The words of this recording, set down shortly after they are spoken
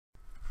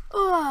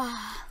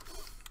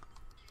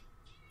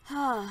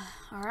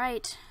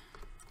Alright.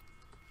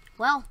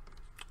 Well,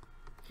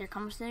 here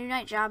comes the new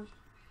night job.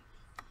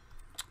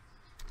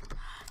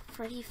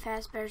 Freddy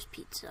Fazbears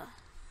Pizza.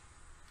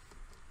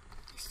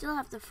 They still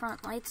have the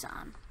front lights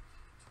on.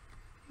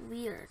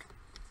 Weird.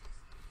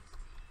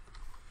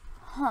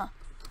 Huh.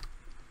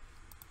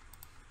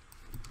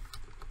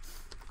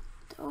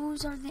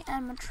 Those are the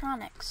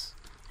animatronics.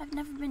 I've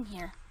never been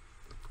here.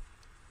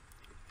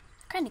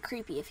 Kind of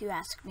creepy if you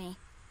ask me.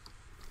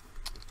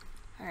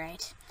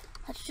 Alright.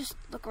 Let's just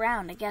look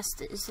around. I guess,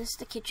 is this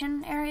the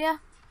kitchen area?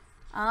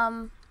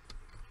 I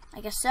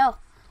guess so.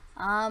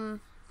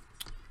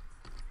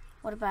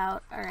 What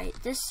about, alright,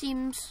 this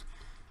seems,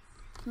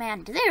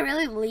 man, do they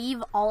really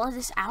leave all of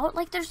this out?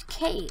 Like, there's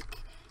cake.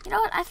 You know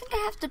what, I think I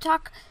have to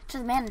talk to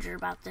the manager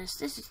about this.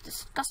 This is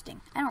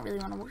disgusting. I don't really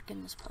want to work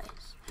in this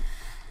place.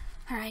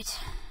 Alright.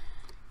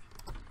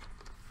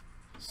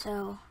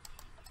 So,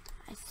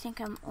 I think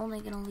I'm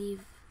only going to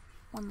leave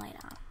one light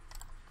on.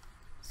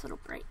 It's a little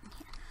bright in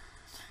here.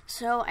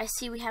 So, I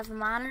see we have a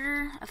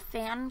monitor, a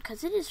fan,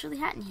 because it is really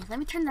hot in here. Let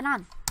me turn that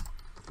on.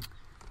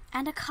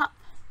 And a cup.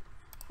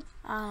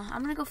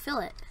 I'm going to go fill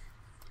it.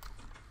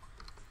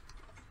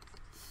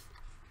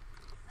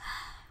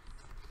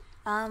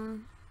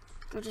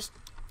 Go just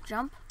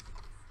jump.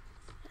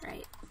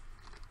 Right.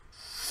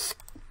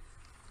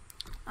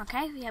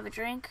 Okay, we have a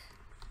drink.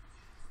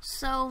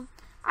 So,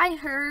 I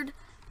heard,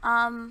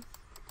 when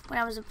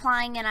I was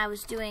applying and I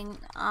was doing,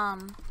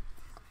 when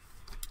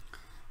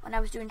I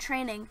was doing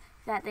training,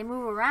 that they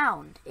move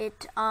around.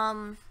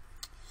 I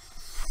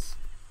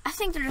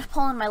think they're just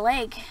pulling my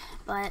leg,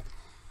 but,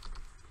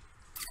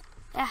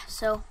 yeah,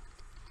 so,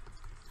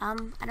 I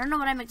don't know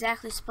what I'm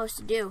exactly supposed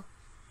to do.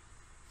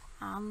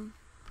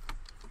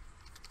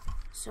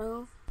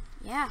 So,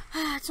 yeah,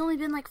 it's only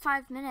been like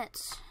 5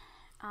 minutes.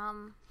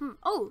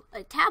 Oh,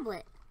 a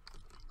tablet.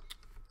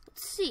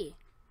 Let's see.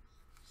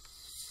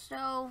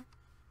 So,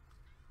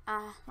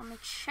 let me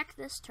check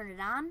this, turn it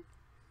on,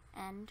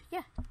 and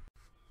yeah.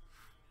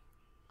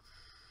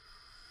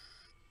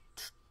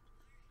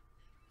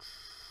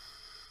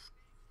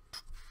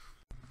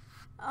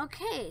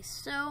 Okay,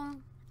 so,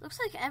 looks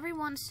like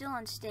everyone's still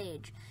on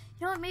stage.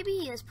 You know what, maybe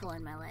he is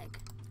pulling my leg.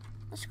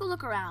 Let's go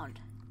look around.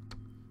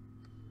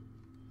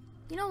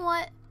 You know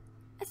what?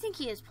 I think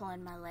he is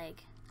pulling my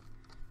leg.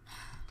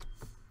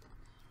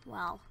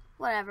 Well,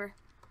 whatever.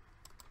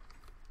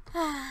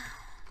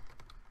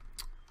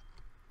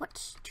 What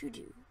to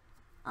do?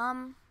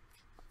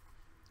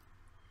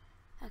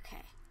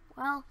 Okay.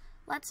 Well,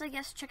 let's, I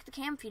guess, check the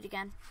cam feed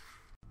again.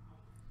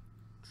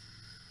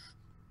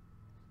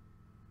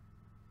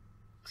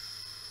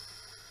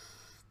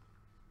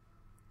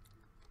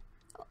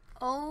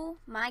 Oh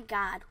my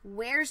god,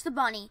 where's the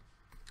bunny?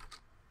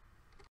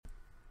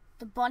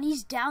 The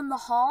bunny's down the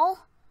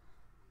hall?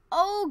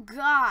 Oh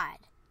god,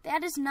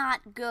 that is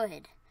not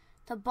good.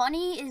 The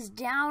bunny is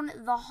down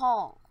the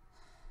hall.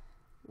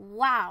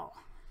 Wow.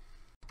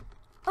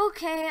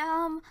 Okay,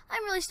 I'm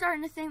really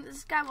starting to think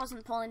this guy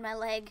wasn't pulling my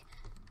leg.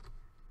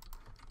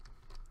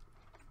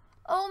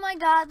 Oh my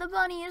god, the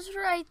bunny is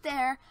right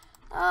there.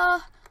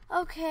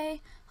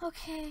 Okay.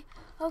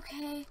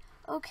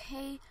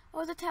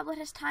 Oh, the tablet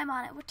has time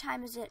on it. What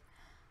time is it?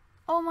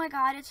 Oh my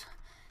god, it's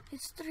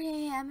 3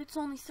 a.m. It's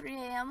only 3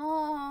 a.m.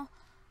 Oh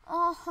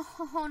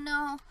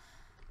no.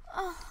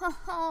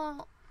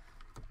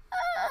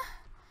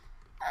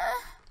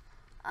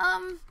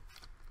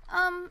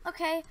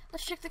 Okay,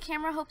 let's check the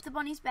camera, hope the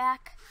bunny's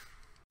back.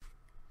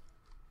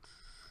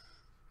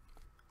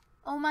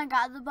 Oh my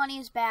god, the bunny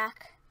is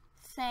back.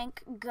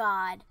 Thank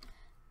God.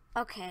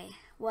 Okay,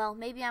 well,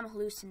 maybe I'm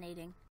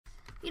hallucinating.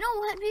 You know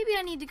what, maybe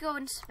I need to go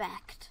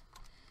inspect.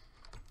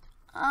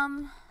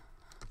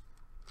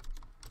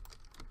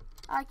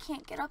 I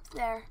can't get up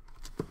there.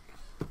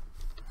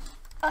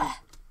 I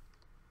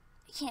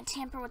can't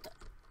tamper with the...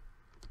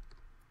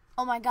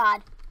 Oh my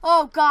god.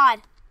 Oh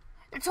god.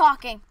 They're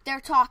talking. They're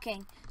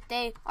talking.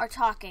 They are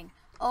talking.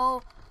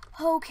 Oh,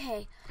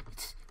 okay.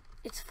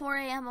 It's 4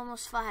 a.m.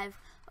 almost 5.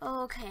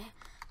 Oh, okay.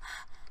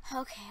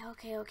 Okay.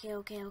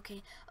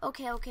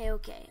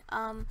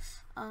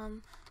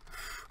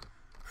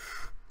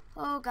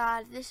 Oh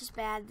god, this is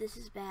bad.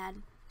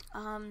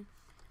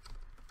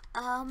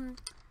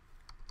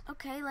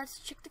 Okay, let's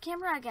check the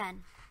camera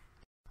again.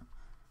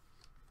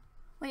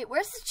 Wait,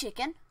 where's the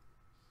chicken?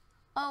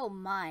 Oh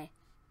my.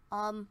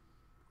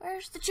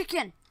 Where's the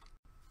chicken?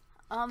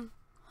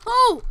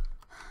 Oh!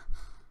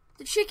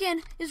 The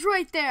chicken is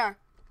right there.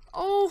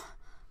 Oh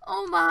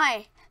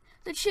my.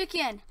 The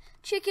chicken.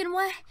 Chicken,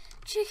 what?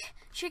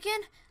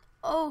 Chicken?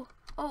 Oh,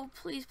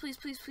 please.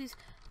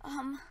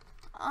 Oh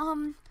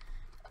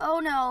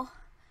no.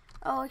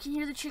 Oh, I can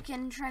hear the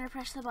chicken trying to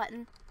press the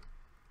button.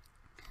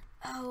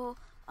 Oh,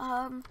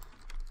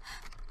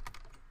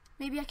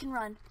 maybe I can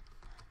run.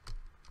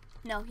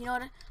 No, you know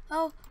what?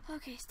 Oh,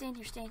 okay, stay in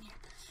here.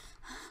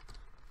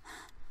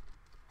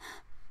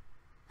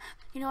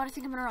 You know what? I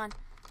think I'm gonna run.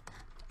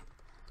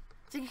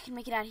 I think I can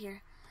make it out of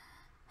here.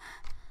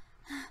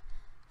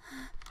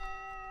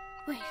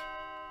 Wait.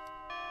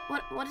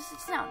 What is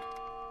this sound?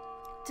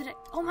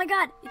 Oh my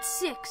god, it's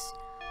 6.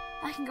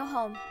 I can go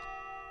home.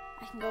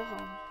 I can go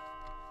home.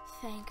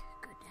 Thank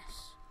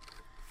goodness.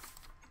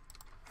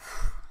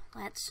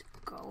 Let's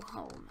go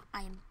home.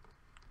 I am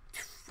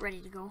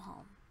ready to go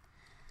home.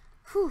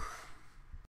 Whew.